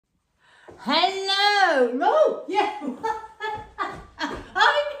Hello. Oh, yeah.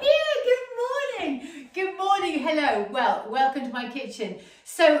 I'm here. Good morning. Good morning. Hello. Well, welcome to my kitchen.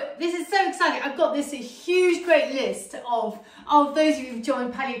 So this is so exciting. I've got this huge, great list of those of you who've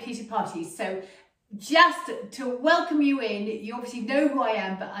joined Paleo Keto parties. So just to welcome you in, you obviously know who I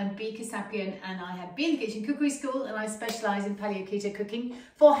am, but I'm Be Kassapian and I have been in the kitchen cookery school and I specialise in paleo keto cooking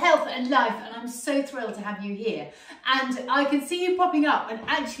for health and life, and I'm so thrilled to have you here. And I can see you popping up, and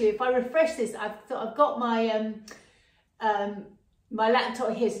actually if I refresh this, I've got my my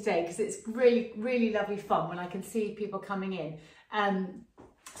laptop here today because it's really lovely fun when I can see people coming in.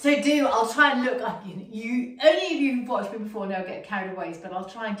 So I'll try and look, only of you who've watched me before know I get carried away, but I'll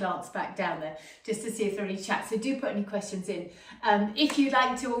try and glance back down there just to see if there are any chats. So do put any questions in. If you'd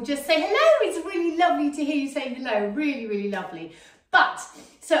like to, or just say hello. It's really lovely to hear you saying hello, really lovely. But,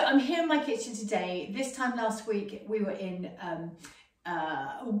 so I'm here in my kitchen today. This time last week we were in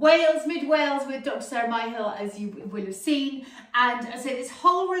Wales, mid-Wales with Dr. Sarah Myhill, as you will have seen. And so this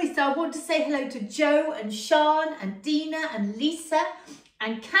whole release, so I want to say hello to Joe and Sean and Dina and Lisa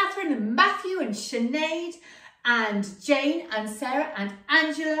and Catherine and Matthew and Sinead and Jane and Sarah and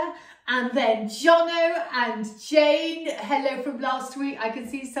Angela and then Jono and Jane. Hello from last week. I can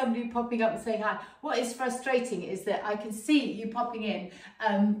see somebody popping up and saying hi. What is frustrating is that I can see you popping in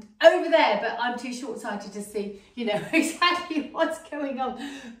over there, but I'm too short-sighted to see, exactly what's going on.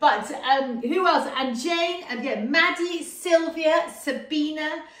 But who else? And Jane, and yeah, Maddie, Sylvia,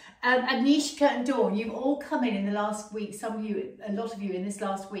 Sabina, Agnieszka and Dawn, you've all come in the last week, some of you, a lot of you in this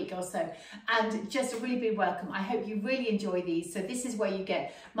last week or so, and just a really big welcome. I hope you really enjoy these. So this is where you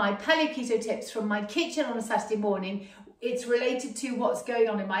get my paleo keto tips from my kitchen on a Saturday morning. It's related to what's going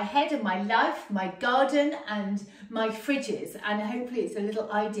on in my head and my life, my garden and my fridges, and hopefully it's a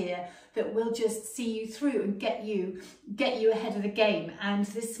little idea that will just see you through and get you ahead of the game. And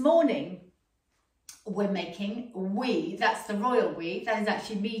this morning, we're making that's the royal that is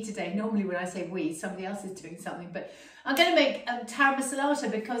actually me today. Normally when I say we, somebody else is doing something, but I'm going to make Taramasalata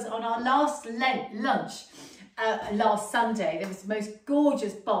because on our last lunch last Sunday there was the most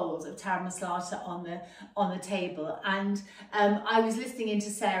gorgeous bowls of Taramasalata on the table, and I was listening into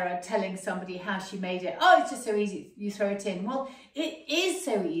Sarah telling somebody how she made it. Oh, it's just so easy, you throw it in. Well, it is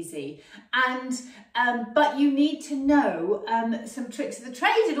so easy, and but you need to know some tricks of the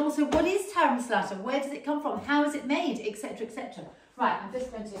trade, and also what is Taramasalata, where does it come from, how is it made, etc, etc. Right, I'm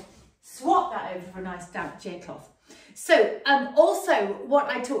just going to swap that over for a nice damp J cloth. So also what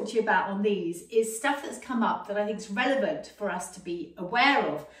I talked to you about on these is stuff that's come up that I think is relevant for us to be aware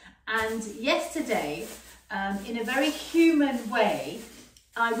of. And yesterday, in a very human way,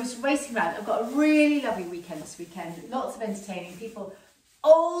 I was racing around. I've got a really lovely weekend this weekend, lots of entertaining people,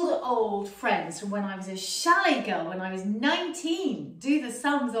 old friends from when I was a shy girl, when I was 19, do the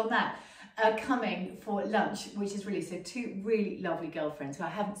sums on that. Coming for lunch, which is really, so two really lovely girlfriends who I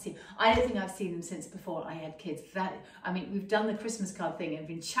haven't seen. I don't think I've seen them since before I had kids. We've done the Christmas card thing and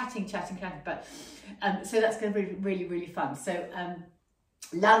been chatting, but so that's going to be really fun. So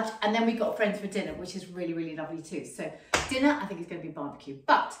lunch, and then we got friends for dinner, which is really lovely too. So dinner, I think is going to be barbecue.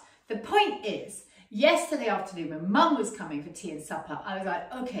 But the point is, yesterday afternoon when Mum was coming for tea and supper, I was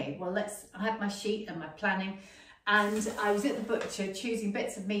like, okay, well I had my sheet and my planning. And I was at the butcher choosing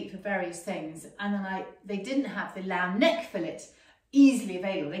bits of meat for various things, and then they didn't have the lamb neck fillet easily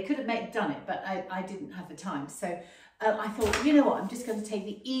available. They could have done it, but I didn't have the time. So I thought, you know what, I'm just going to take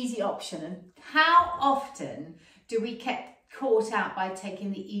the easy option. And how often do we get caught out by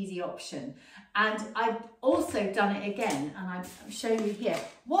taking the easy option? And I've also done it again, and I'm showing you here.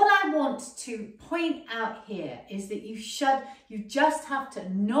 What I want to point out here is that you just have to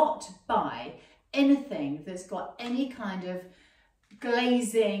not buy anything that's got any kind of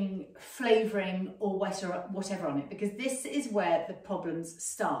glazing, flavouring or whatever on it, because this is where the problems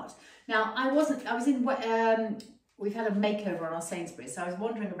start. Now, we've had a makeover on our Sainsbury's, so I was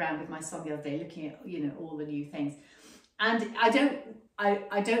wandering around with my son the other day looking at, all the new things. And I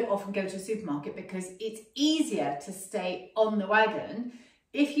don't often go to a supermarket because it's easier to stay on the wagon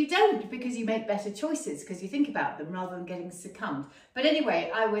if you don't, because you make better choices, because you think about them rather than getting succumbed. But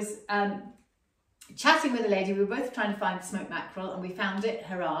anyway, I was chatting with a lady. We were both trying to find smoked mackerel, and we found it,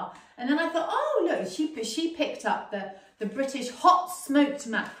 hurrah. And then I thought, oh look, she picked up the British hot smoked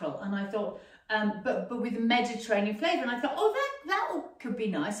mackerel, and I thought, but with a Mediterranean flavour, and I thought, oh, that could be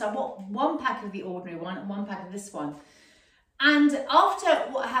nice. I want one pack of the ordinary one and one pack of this one. And after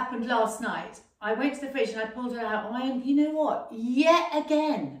what happened last night, I went to the fridge and I pulled it out, and you know what, yet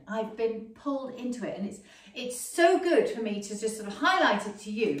again I've been pulled into it, and it's so good for me to just sort of highlight it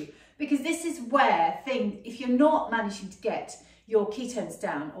to you, because this is where if you're not managing to get your ketones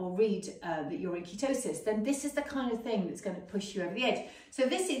down or read that you're in ketosis, then this is the kind of thing that's going to push you over the edge. So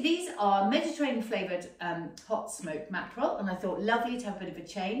these are Mediterranean flavoured hot smoked mackerel, and I thought lovely to have a bit of a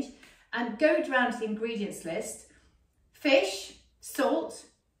change. And go down to the ingredients list: fish, salt,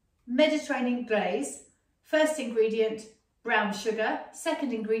 Mediterranean glaze, first ingredient brown sugar,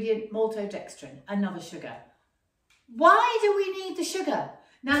 second ingredient maltodextrin, another sugar. Why do we need the sugar?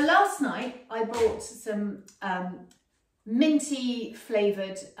 Now, last night I bought some minty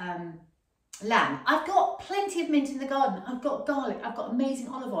flavoured lamb. I've got plenty of mint in the garden. I've got garlic. I've got amazing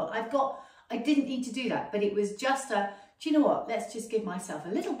olive oil. I didn't need to do that, but it was just do you know what? Let's just give myself a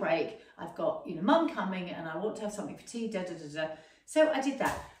little break. I've got, you know, mum coming and I want to have something for tea, da da da da. So I did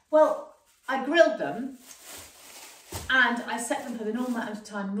that. Well, I grilled them and I set them for the normal amount of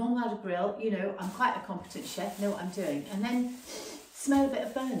time, normal amount of grill. You know, I'm quite a competent chef, know what I'm doing. And then smell a bit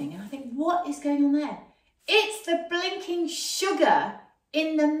of burning. And I think, what is going on there? It's the blinking sugar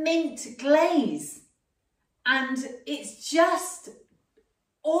in the mint glaze. And it's just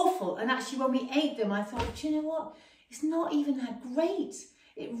awful. And actually, when we ate them, I thought, do you know what? It's not even that great.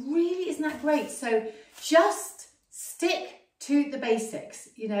 It really isn't that great. So just stick to the basics,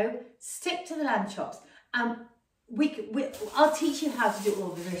 you know, stick to the lamb chops. I'll teach you how to do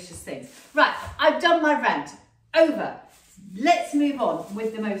all the delicious things. Right, I've done my rant. Over. Let's move on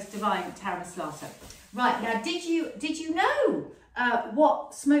with the most divine Taramasalata. Right, now did you know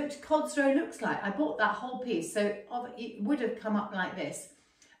what smoked cod's roe looks like? I bought that whole piece, so it would have come up like this.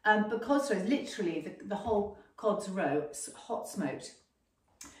 But cod's roe is literally the whole cod's roe, hot smoked,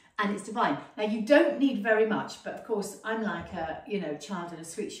 and it's divine. Now you don't need very much, but of course I'm like a, you know, child in a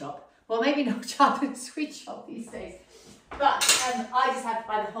sweet shop. Well, maybe not a child in a sweet shop these days, but I just have to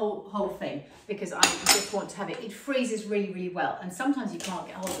buy the whole thing because I just want to have it. It freezes really, really well, and sometimes you can't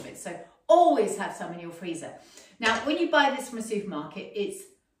get hold of it, so always have some in your freezer. Now, when you buy this from a supermarket, it's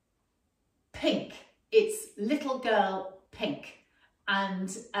pink. It's little girl pink, and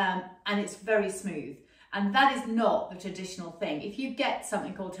it's very smooth. And that is not the traditional thing. If you get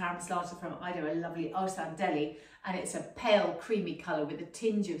something called Taramasalata from, I don't know, a lovely Osan deli, and it's a pale, creamy colour with a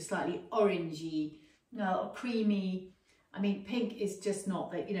tinge of slightly orangey, no, creamy. I mean, pink is just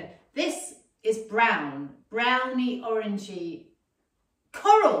not the, you know, this is brown, browny, orangey,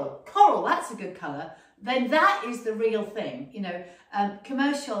 coral, that's a good colour. Then that is the real thing, you know.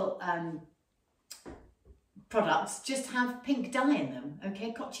 Commercial products just have pink dye in them,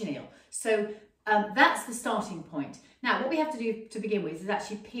 okay, cochineal. So that's the starting point. Now, what we have to do to begin with is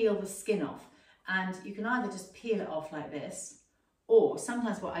actually peel the skin off. And you can either just peel it off like this, or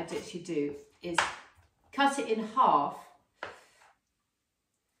sometimes what I actually do is cut it in half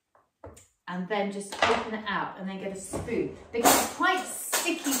and then just open it out and then get a spoon, because it's quite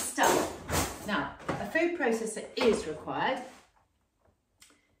sticky stuff. Now, a food processor is required,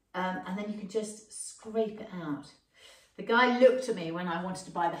 and then you can just scrape it out. The guy looked at me when I wanted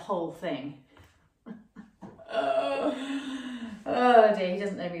to buy the whole thing. Oh dear, he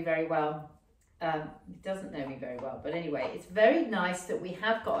doesn't know me very well. He doesn't know me very well, but anyway, it's very nice that we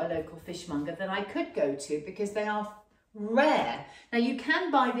have got a local fishmonger that I could go to because they are rare. Now, you can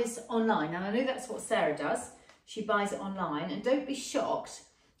buy this online, and I know that's what Sarah does. She buys it online, and don't be shocked.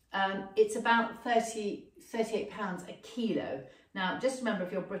 It's about £38 a kilo. Now, just remember,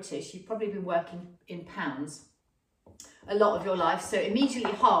 if you're British, you've probably been working in pounds a lot of your life, so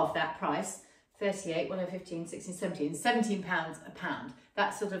immediately halve that price. 38, 15, 16, 17, £17 a pound.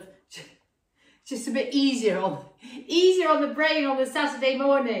 That's sort of just a bit easier on the brain on the Saturday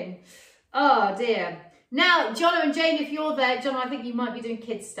morning. Oh dear. Now, Jono and Jane, if you're there, Jono, I think you might be doing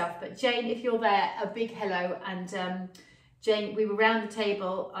kids stuff, but Jane, if you're there, a big hello. And Jane, we were round the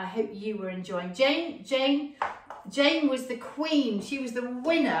table. I hope you were enjoying. Jane was the queen. She was the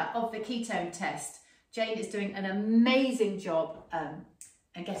winner of the ketone test. Jane is doing an amazing job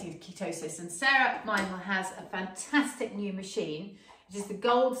and getting to ketosis. And Sarah Myhill has a fantastic new machine. It is the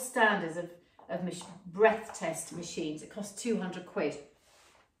gold standard of breath test machines. It costs 200 quid.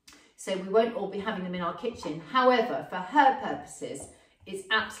 So we won't all be having them in our kitchen. However, for her purposes, it's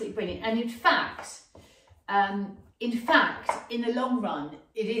absolutely brilliant. And in fact, in the long run,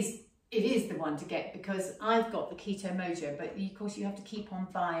 it is the one to get, because I've got the Keto Mojo, but of course you have to keep on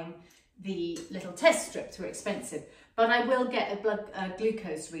buying the little test strips, who are expensive. But I will get a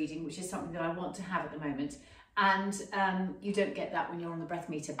glucose reading, which is something that I want to have at the moment. And you don't get that when you're on the breath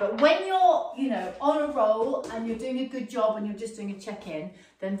meter. But when you're, you know, on a roll and you're doing a good job and you're just doing a check-in,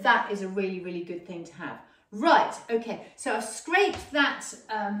 then that is a really, really good thing to have. Right, okay, so I've scraped that,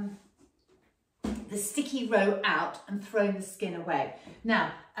 the sticky roe out and thrown the skin away.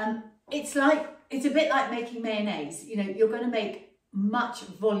 Now, it's like it's a bit like making mayonnaise. You know, you're going to make much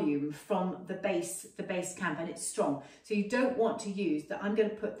volume from the base camp, and it's strong. So you don't want to use that. I'm going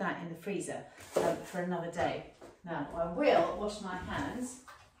to put that in the freezer for another day. Now, I will wash my hands.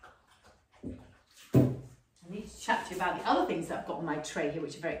 I need to chat to you about the other things that I've got on my tray here,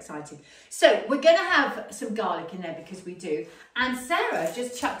 which are very exciting. So we're going to have some garlic in there because we do. And Sarah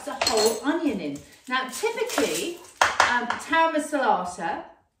just chucks a whole onion in. Now, typically, Taramasalata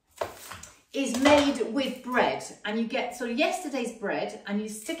is made with bread, and you get sort of yesterday's bread and you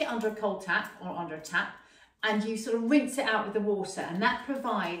stick it under a cold tap or under a tap, and you sort of rinse it out with the water, and that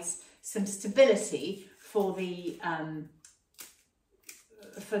provides some stability for the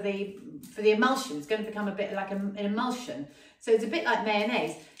emulsion. It's going to become a bit like an emulsion, so it's a bit like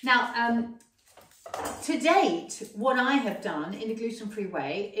mayonnaise. Now, to date, what I have done in a gluten-free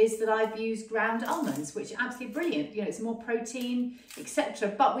way is that I've used ground almonds, which are absolutely brilliant. You know, it's more protein, etc.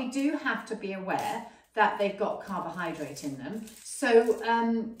 But we do have to be aware that they've got carbohydrate in them. So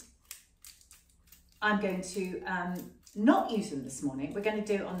I'm going to not use them this morning. We're going to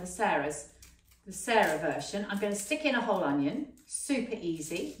do it on the Sarah version. I'm going to stick in a whole onion, super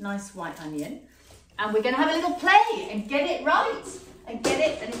easy, nice white onion, and we're going to have a little play and get it right. And get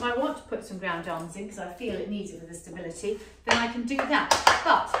it, and if I want to put some ground almonds in because I feel it needs it for the stability, then I can do that.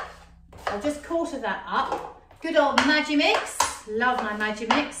 But I'll just quarter that up. Good old Magimix, love my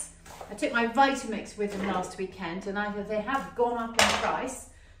Magimix. I took my Vitamix with them last weekend, and they have gone up in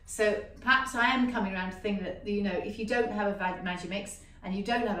price. So perhaps I am coming around to think that, you know, if you don't have a Magimix and you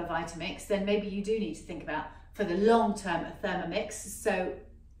don't have a Vitamix, then maybe you do need to think about, for the long term, a Thermomix. So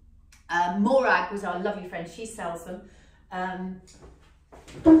Morag was our lovely friend, she sells them. And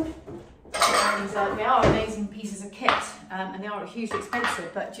they are amazing pieces of kit, and they are hugely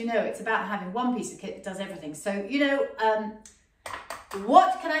expensive, but you know, it's about having one piece of kit that does everything. So, you know,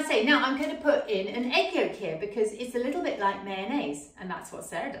 what can I say? Now I'm going to put in an egg yolk here because it's a little bit like mayonnaise, and that's what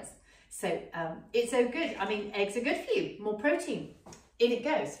Sarah does. So it's so good. I mean, eggs are good for you, more protein. In it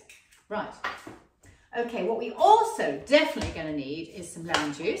goes. Right. Okay, what we also definitely going to need is some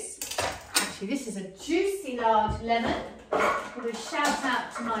lemon juice. Actually, this is a juicy large lemon. I'm going to shout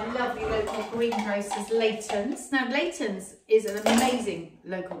out to my lovely local greengrocers, Leighton's. Now, Leighton's is an amazing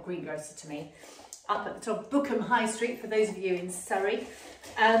local greengrocer to me, up at the top of Bookham High Street, for those of you in Surrey.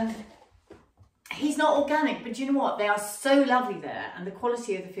 He's not organic, but you know what? They are so lovely there, and the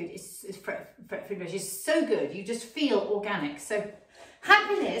quality of the food is so good. You just feel organic. So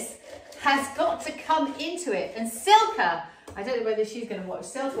happiness has got to come into it. And Silka, I don't know whether she's going to watch,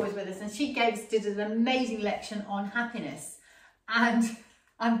 Silka was with us, and she did an amazing lecture on happiness. And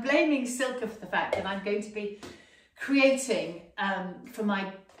I'm blaming Silka for the fact that I'm going to be creating, for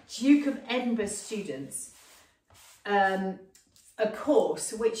my Duke of Edinburgh students, a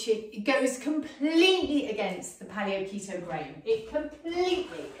course which it goes completely against the Paleo Keto grain. It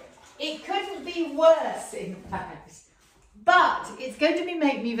couldn't be worse, in fact. But it's going to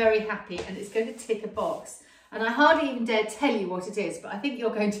make me very happy, and it's going to tick a box. And I hardly even dare tell you what it is, but I think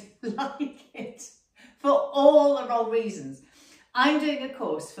you're going to like it for all the wrong reasons. I'm doing a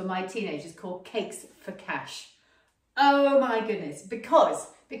course for my teenagers called Cakes for Cash. Oh my goodness, because,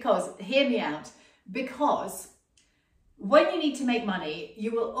 hear me out, because when you need to make money,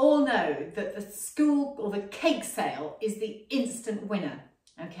 you will all know that the school or the cake sale is the instant winner,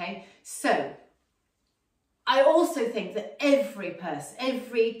 okay? So I also think that every person,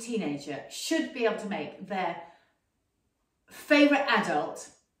 every teenager should be able to make their favourite adult,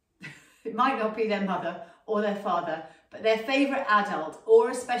 it might not be their mother or their father, but their favourite adult or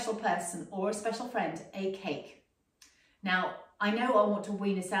a special person or a special friend, a cake. Now, I know I want to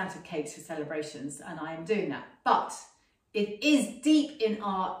wean us out of cakes for celebrations, and I am doing that, but it is deep in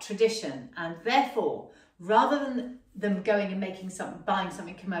our tradition, and therefore, rather than them going and making something, buying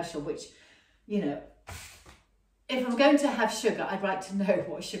something commercial, which, you know, if I'm going to have sugar, I'd like to know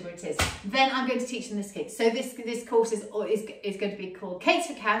what sugar it is. Then I'm going to teach them this cake. So this course is going to be called Cakes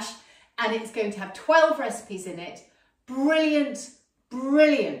for Cash, and it's going to have 12 recipes in it. Brilliant,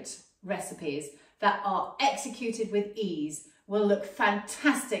 brilliant recipes that are executed with ease, will look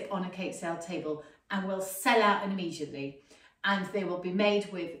fantastic on a cake sale table, and will sell out immediately. And they will be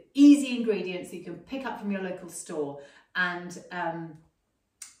made with easy ingredients that you can pick up from your local store. And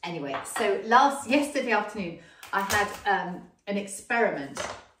anyway, so yesterday afternoon, I had an experiment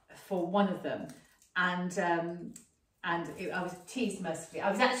for one of them, and I was teased mercifully. I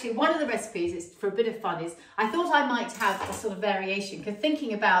was actually, one of the recipes, is for a bit of fun, is I thought I might have a sort of variation, because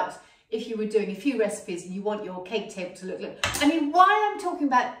thinking about if you were doing a few recipes and you want your cake table to look, I mean, why I'm talking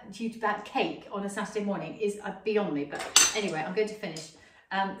about cake on a Saturday morning is beyond me, but anyway, I'm going to finish.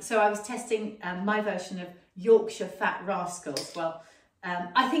 So I was testing my version of Yorkshire Fat Rascals. Well,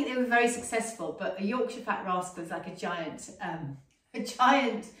 I think they were very successful, but a Yorkshire Fat Rascal is like a giant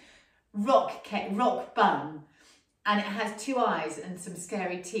rock bun, and it has 2 eyes and some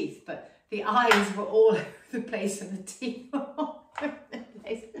scary teeth, but the eyes were all over the place and the teeth were all over the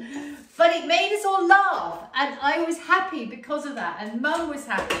place. But it made us all laugh, and I was happy because of that, and Mum was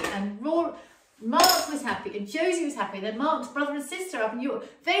happy, and Mark was happy, and Josie was happy, and then Mark's brother and sister up in York,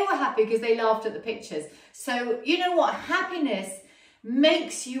 they were happy because they laughed at the pictures. So you know what? Happiness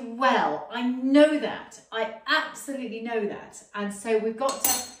makes you well. I know that. I absolutely know that. And so we've got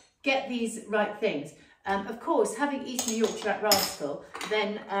to get these right things. Of course, having eaten a Yorkshire Fat Rascal,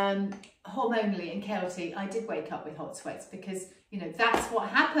 then hormonally and chaotically, I did wake up with hot sweats because, you know, that's what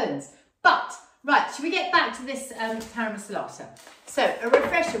happens. But, right, should we get back to this Taramasalata? So, a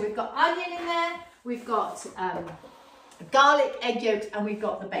refresher, we've got onion in there, we've got garlic, egg yolk, and we've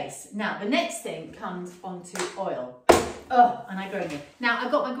got the base. Now, the next thing comes onto oil. Oh, and I groaned it. Now, I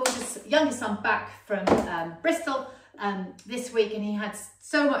got my gorgeous youngest son back from Bristol this week, and he had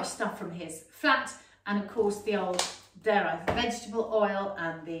so much stuff from his flat, and of course the old, vegetable oil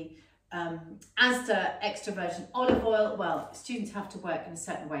and the Asda extra virgin olive oil. Well, students have to work in a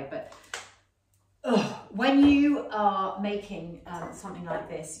certain way, but when you are making something like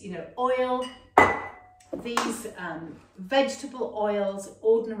this, you know, oil, these vegetable oils,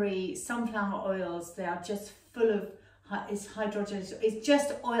 ordinary sunflower oils, they are just full of, it's hydrogenated, it's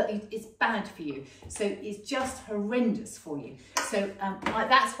just oil, it's bad for you. So it's just horrendous for you. So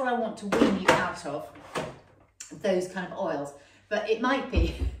that's what I want to wean you out of, those kind of oils. But it might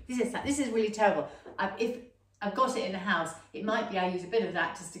be, this is really terrible. If I've got it in the house, it might be I use a bit of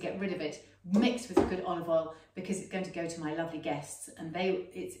that just to get rid of it, mixed with good olive oil, because it's going to go to my lovely guests, and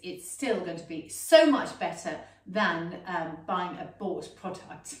it's still going to be so much better than buying a bought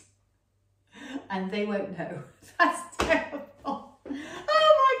product. And they won't know. That's terrible. Oh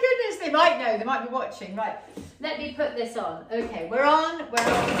my goodness, they might know, they might be watching. Right, let me put this on. Okay, we're on.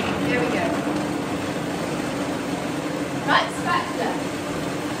 Here we go. Right, spatula.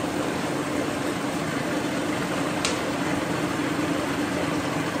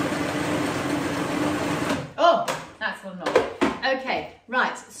 Oh, that's one more. Okay,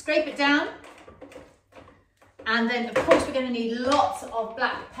 right, scrape it down. And then, of course, we're going to need lots of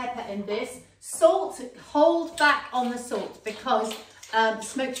black pepper in this. Salt, hold back on the salt because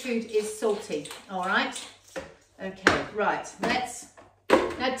smoked food is salty, all right? Okay, right,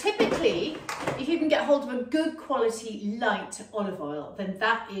 now typically, if you can get hold of a good quality light olive oil, then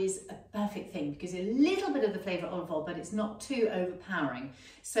that is a perfect thing because a little bit of the flavour of olive oil, but it's not too overpowering.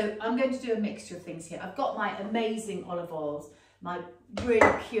 So I'm going to do a mixture of things here. I've got my amazing olive oils, my really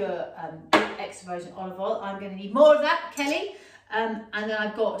pure extra virgin olive oil. I'm going to need more of that, Kelly. And then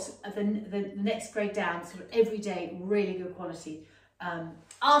I've got the next grade down, sort of everyday, really good quality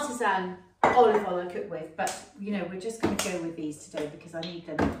artisan olive oil I cook with. But, you know, we're just going to go with these today because I need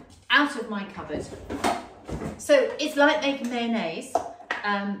them out of my cupboard. So it's like making mayonnaise.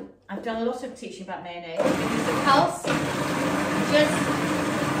 I've done a lot of teaching about mayonnaise. Use the pulse,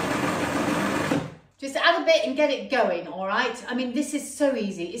 just add a bit and get it going, all right? I mean, this is so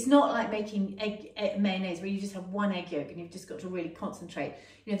easy. It's not like making egg mayonnaise where you just have one egg yolk and you've just got to really concentrate.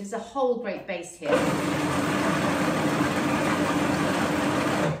 You know, there's a whole great base here. There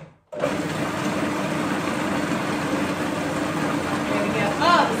we go.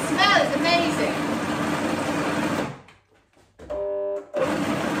 Oh, the smell is amazing.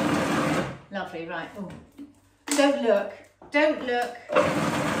 Lovely, right. Oh. Don't look. Don't look.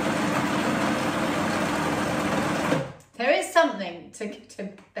 There is something to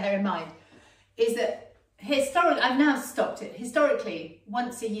bear in mind, is that historically, I've now stopped it. Historically,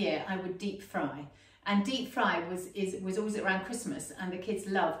 once a year I would deep fry, and deep fry was always around Christmas, and the kids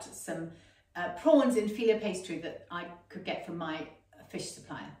loved some prawns in filo pastry that I could get from my fish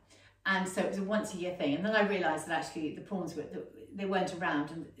supplier, and so it was a once a year thing. And then I realised that actually the prawns they weren't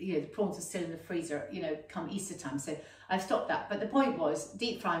around, and you know the prawns were still in the freezer, you know, come Easter time. So I've stopped that. But the point was,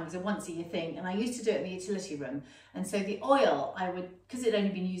 deep frying was a once a year thing, and I used to do it in the utility room. And so the oil I would, because it had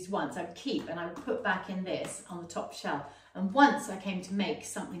only been used once, I would keep and I would put back in this on the top shelf. And once I came to make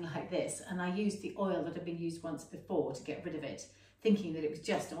something like this, and I used the oil that had been used once before to get rid of it, thinking that it was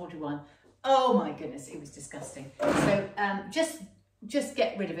just an ordinary one. Oh my goodness, it was disgusting. So just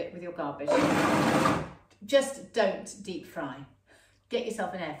get rid of it with your garbage. Just don't deep fry. Get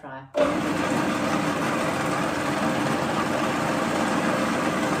yourself an air fryer.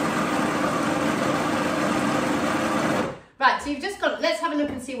 Right, so you've just got, let's have a look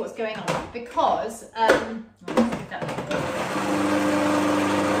and see what's going on, because,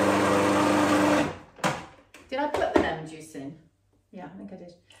 Yeah, I think I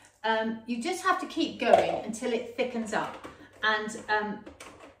did. You just have to keep going until it thickens up, and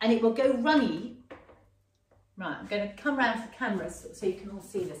it will go runny. Right, I'm going to come around to the cameras so you can all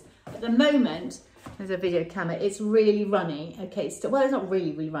see this. At the moment, there's a video camera, it's really runny. Okay, well, it's not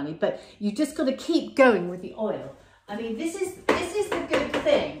really runny, but you just got to keep going with the oil. I mean, this is the good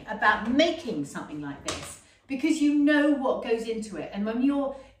thing about making something like this, because you know what goes into it. And when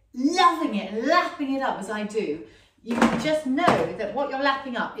you're loving it and lapping it up, as I do, you just know that what you're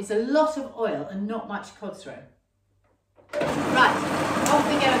lapping up is a lot of oil and not much cod throw. Right, off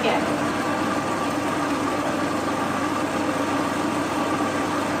we go again.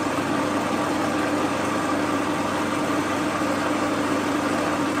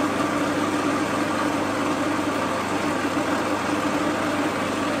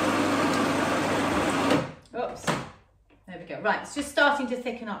 Right, it's just starting to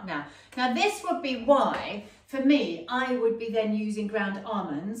thicken up now. Now this would be why, for me, I would be then using ground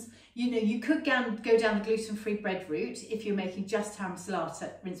almonds. You know, you could go down the gluten-free bread route if you're making just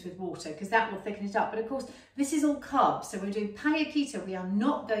taramasalata rinsed with water, because that will thicken it up. But of course, this is all carbs, so we're doing paleo keto. We are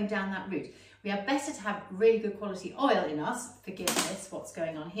not going down that route. We are better to have really good quality oil in us. Forgive this, what's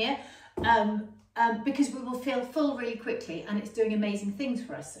going on here. Because we will feel full really quickly, and it's doing amazing things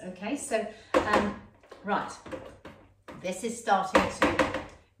for us. Okay, so right. This is starting to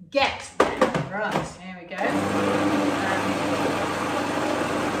get there. Right, here we go.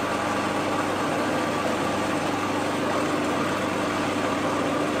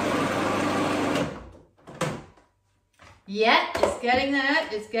 Yeah, it's getting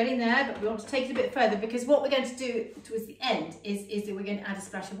there, but we want to take it a bit further, because what we're going to do towards the end is that we're going to add a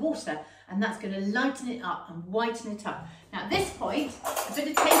splash of water, and that's going to lighten it up and whiten it up. Now at this point, a bit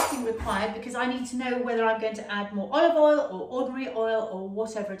of tasting required, because I need to know whether I'm going to add more olive oil or ordinary oil or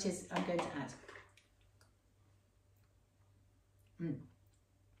whatever it is I'm going to add.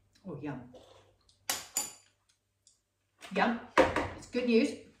 Oh, yum. Yum. It's good news.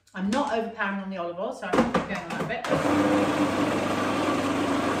 I'm not overpowering on the olive oil, so I'm going to keep going on that bit.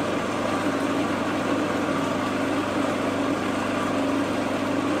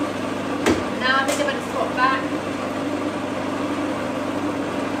 Now I think I'm going to swap back.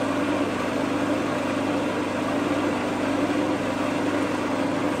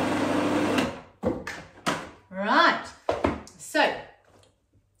 Right. So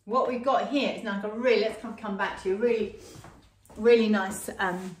what we've got here is now let's come back to you. Really nice.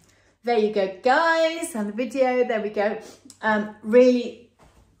 There you go, guys, and the video. There we go. Really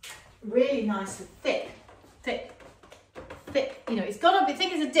nice and thick. You know, it's got to be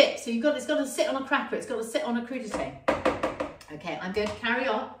thick as a dip. So it's got to sit on a cracker. It's got to sit on a crudité. Okay, I'm going to carry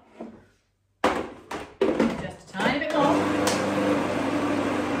on. Just a tiny bit more.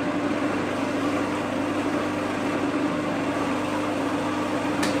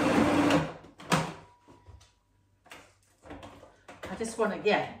 I just want to,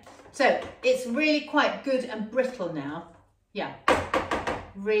 yeah. So it's really quite good and brittle now. Yeah,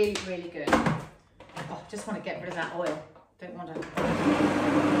 really good. Oh, just want to get rid of that oil. Don't want to.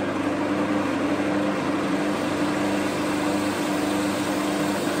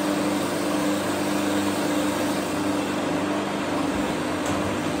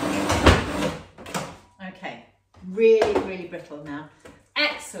 Okay, really brittle now.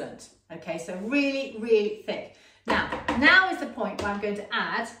 Excellent. Okay, so really thick. Now is the point where I'm going to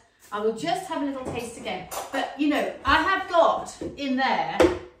add, I will just have a little taste again. But you know, I have got in there,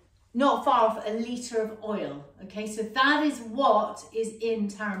 not far off, a litre of oil. Okay, so that is what is in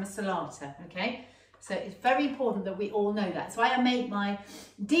taramasalata. Okay, so it's very important that we all know that. So I make my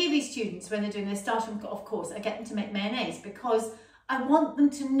DV students, when they're doing their starting off course, I get them to make mayonnaise, because I want them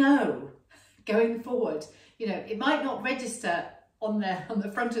to know going forward. You know, it might not register on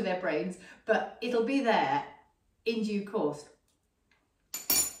the front of their brains, but it'll be there in due course.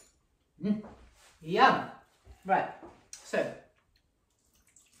 Yum. Right, so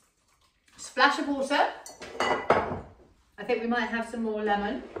splash of water. I think we might have some more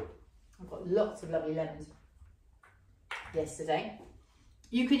lemon. I've got lots of lovely lemons yesterday.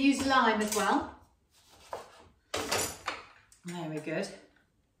 You could use lime as well. Very good.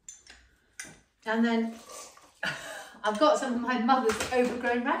 And then I've got some of my mother's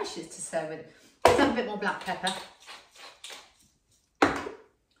overgrown radishes to serve with. Let's have a bit more black pepper.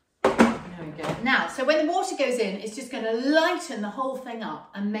 There we go. Now, so when the water goes in, it's just going to lighten the whole thing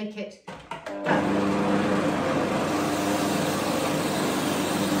up and make it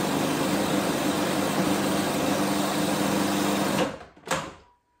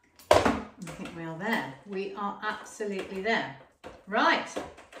I think we are there. We are absolutely there. Right.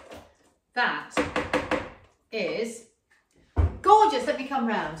 That is Gorgeous, let me come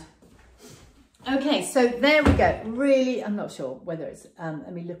round. Okay, so there we go. Really, I'm not sure whether it's,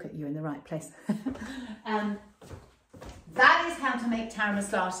 let me look at you in the right place. That is how to make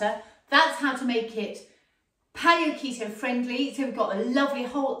Taramasalata. That's how to make it paleo keto friendly. So we've got a lovely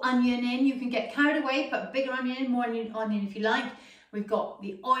whole onion in. You can get carried away, put a bigger onion in, more onion if you like. We've got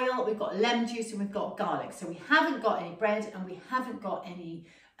the oil, we've got lemon juice, and we've got garlic. So we haven't got any bread, and we haven't got any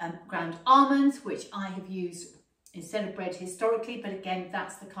ground almonds, which I have used instead of bread historically, but again,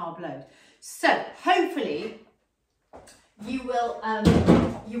 that's the carb load. So hopefully you will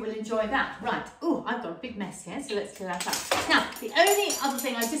enjoy that. Right, oh, I've got a big mess here, so let's clear that up. Now, the only other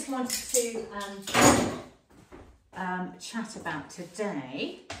thing I just wanted to chat about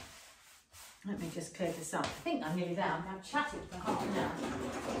today, let me just clear this up. I think I'm nearly there. I've chatted for half an hour.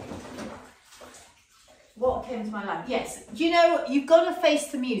 What came to my life? Yes, you know, you've got to face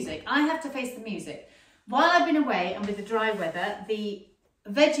the music. I have to face the music. While I've been away and with the dry weather, the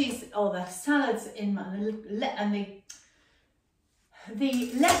veggies or the salads in my, and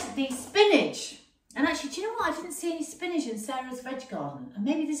the spinach. And actually, do you know what? I didn't see any spinach in Sarah's veg garden. And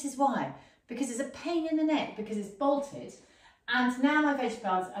maybe this is why. Because it's a pain in the neck because it's bolted. And now my veg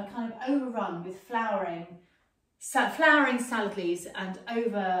gardens are kind of overrun with flowering salad leaves and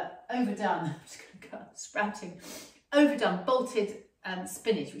overdone, overdone bolted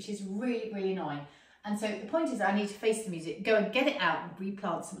spinach, which is really, really annoying. And so the point is I need to face the music, go and get it out and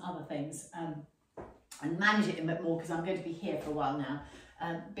replant some other things and manage it a bit more because I'm going to be here for a while now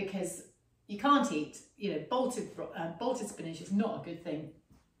because you can't eat, you know, bolted spinach is not a good thing.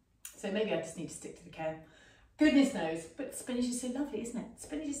 So maybe I just need to stick to the can. Goodness knows, but spinach is so lovely, isn't it?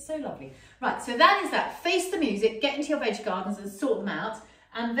 Spinach is so lovely. Right, so that is that. Face the music, get into your veg gardens and sort them out.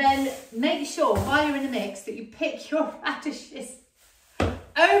 And then make sure while you're in the mix that you pick your radishes.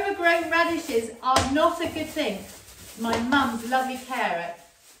 Overgrown radishes are not a good thing. My mum's lovely carer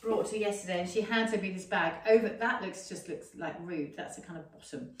brought to yesterday and she handed me this bag. That just looks like rude. That's a kind of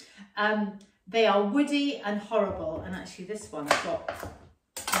bottom. They are woody and horrible. And actually this one's got,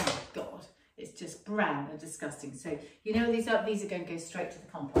 oh my God, it's just brown and disgusting. So, you know, these are going to go straight to the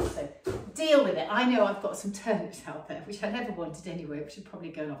compost. So deal with it. I know I've got some turnips out there, which I never wanted anyway, which should probably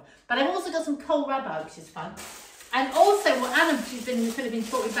go off. But I've also got some kohlrabi, which is fun. And also what Anna, who's been in the Philippines,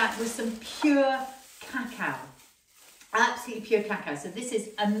 brought me back was some pure cacao. Absolutely pure cacao. So this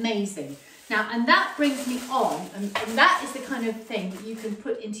is amazing. Now, and that brings me on, and that is the kind of thing that you can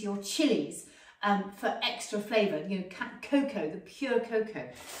put into your chilies for extra flavour. You know, cocoa, the pure cocoa.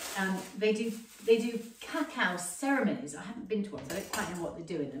 They do cacao ceremonies. I haven't been to one, so I don't quite know what they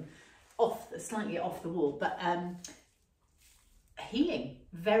do in them. Slightly off the wall, but healing,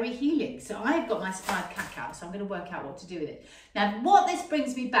 very healing. So I've got my spired cacao, so I'm going to work out what to do with it. Now, what this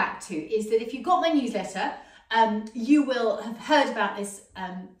brings me back to is that if you got my newsletter, you will have heard about this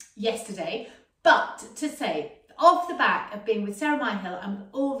yesterday. But to say, off the back of being with Sarah Myhill and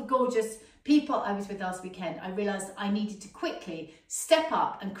all the gorgeous people I was with last weekend, I realised I needed to quickly step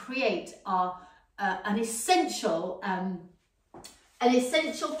up and create an essential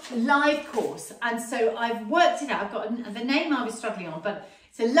live course. And so I've worked it out. I've got the name I was struggling on, but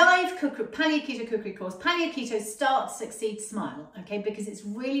it's a live Paleo Keto cookery course. Paleo Keto Start, Succeed, Smile. Okay, because it's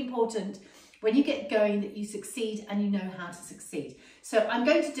really important when you get going that you succeed and you know how to succeed. So I'm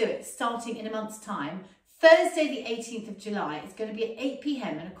going to do it starting in a month's time. Thursday the 18th of July. It's going to be at 8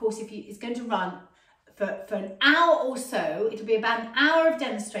 p.m. and of course it's going to run for an hour or so. It'll be about an hour of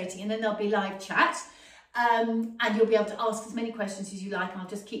demonstrating and then there'll be live chat. And you'll be able to ask as many questions as you like and I'll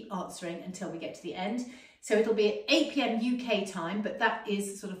just keep answering until we get to the end. So it'll be at 8 p.m. UK time, but that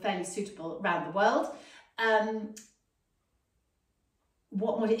is sort of fairly suitable around the world.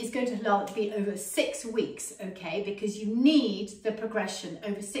 It's going to be over 6 weeks, okay? Because you need the progression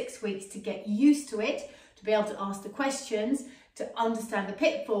over 6 weeks to get used to it, to be able to ask the questions, to understand the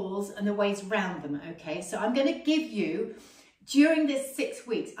pitfalls and the ways around them, okay? So I'm going to give you, during this 6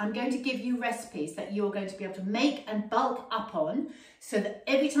 weeks, I'm going to give you recipes that you're going to be able to make and bulk up on so that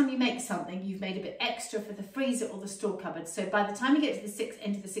every time you make something, you've made a bit extra for the freezer or the store cupboard. So by the time you get to the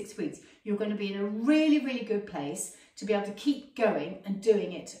end of the 6 weeks, you're going to be in a really, really good place to be able to keep going and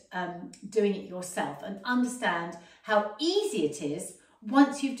doing it yourself and understand how easy it is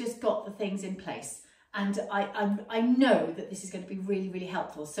once you've just got the things in place. And I know that this is going to be really, really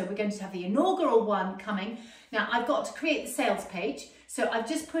helpful. So we're going to have the inaugural one coming. Now I've got to create the sales page. So I've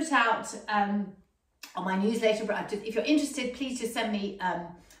just put out on my newsletter, but if you're interested, please just send me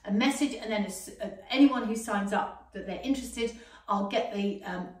a message. And then anyone who signs up that they're interested, I'll get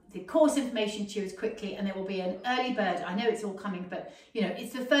the course information to you as quickly, and there will be an early bird. I know it's all coming, but you know,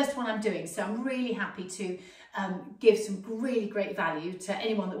 it's the first one I'm doing. So I'm really happy to give some really great value to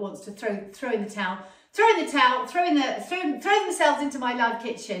anyone that wants to throw in the towel, throwing themselves into my live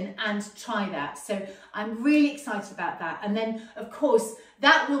kitchen and try that. So I'm really excited about that. And then of course,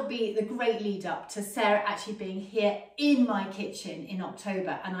 that will be the great lead up to Sarah actually being here in my kitchen in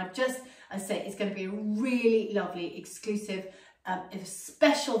October. And I say it's going to be a really lovely, exclusive, a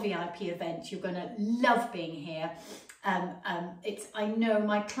special VIP event. You're going to love being here. I know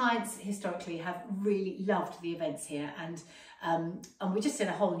my clients historically have really loved the events here, and we're just in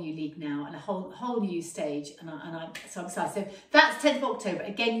a whole new league now and a whole new stage, and I'm so excited. So that's 10th of October.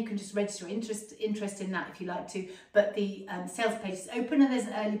 Again, you can just register interest in that if you like to, but the sales page is open and there's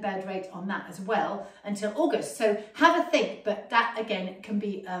an early bird rate on that as well until August. So have a think, but that again can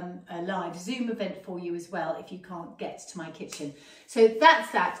be a live Zoom event for you as well if you can't get to my kitchen. So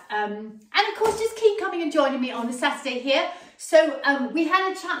that's that. And of course, just keep coming and joining me on the Saturday here. So we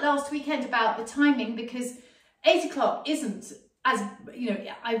had a chat last weekend about the timing, because 8 o'clock isn't, as you know,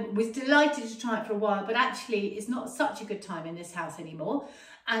 I was delighted to try it for a while, but actually it's not such a good time in this house anymore.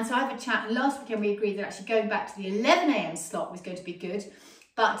 And so I have a chat, and last weekend we agreed that actually going back to the 11 a.m. slot was going to be good.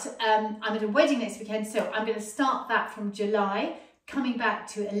 But I'm at a wedding next weekend, so I'm going to start that from July, coming back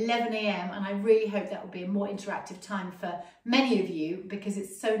to 11 a.m. and I really hope that will be a more interactive time for many of you, because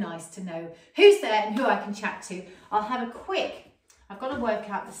it's so nice to know who's there and who I can chat to. I'll have a quick, I've got to work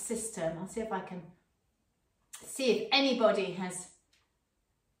out the system. I'll see if I can see if anybody's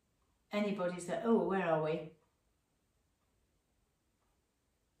there. Oh, where are we?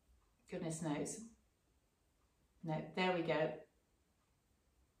 Goodness knows. No, there we go.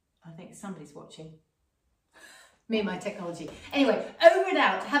 I think somebody's watching. Me and my technology. Anyway, over and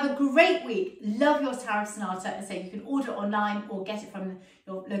out. Have a great week. Love your Taramasalata. And say you can order online or get it from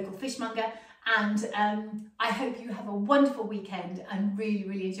your local fishmonger. And I hope you have a wonderful weekend and really,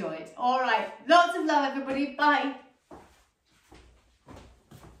 really enjoy it. All right. Lots of love, everybody. Bye.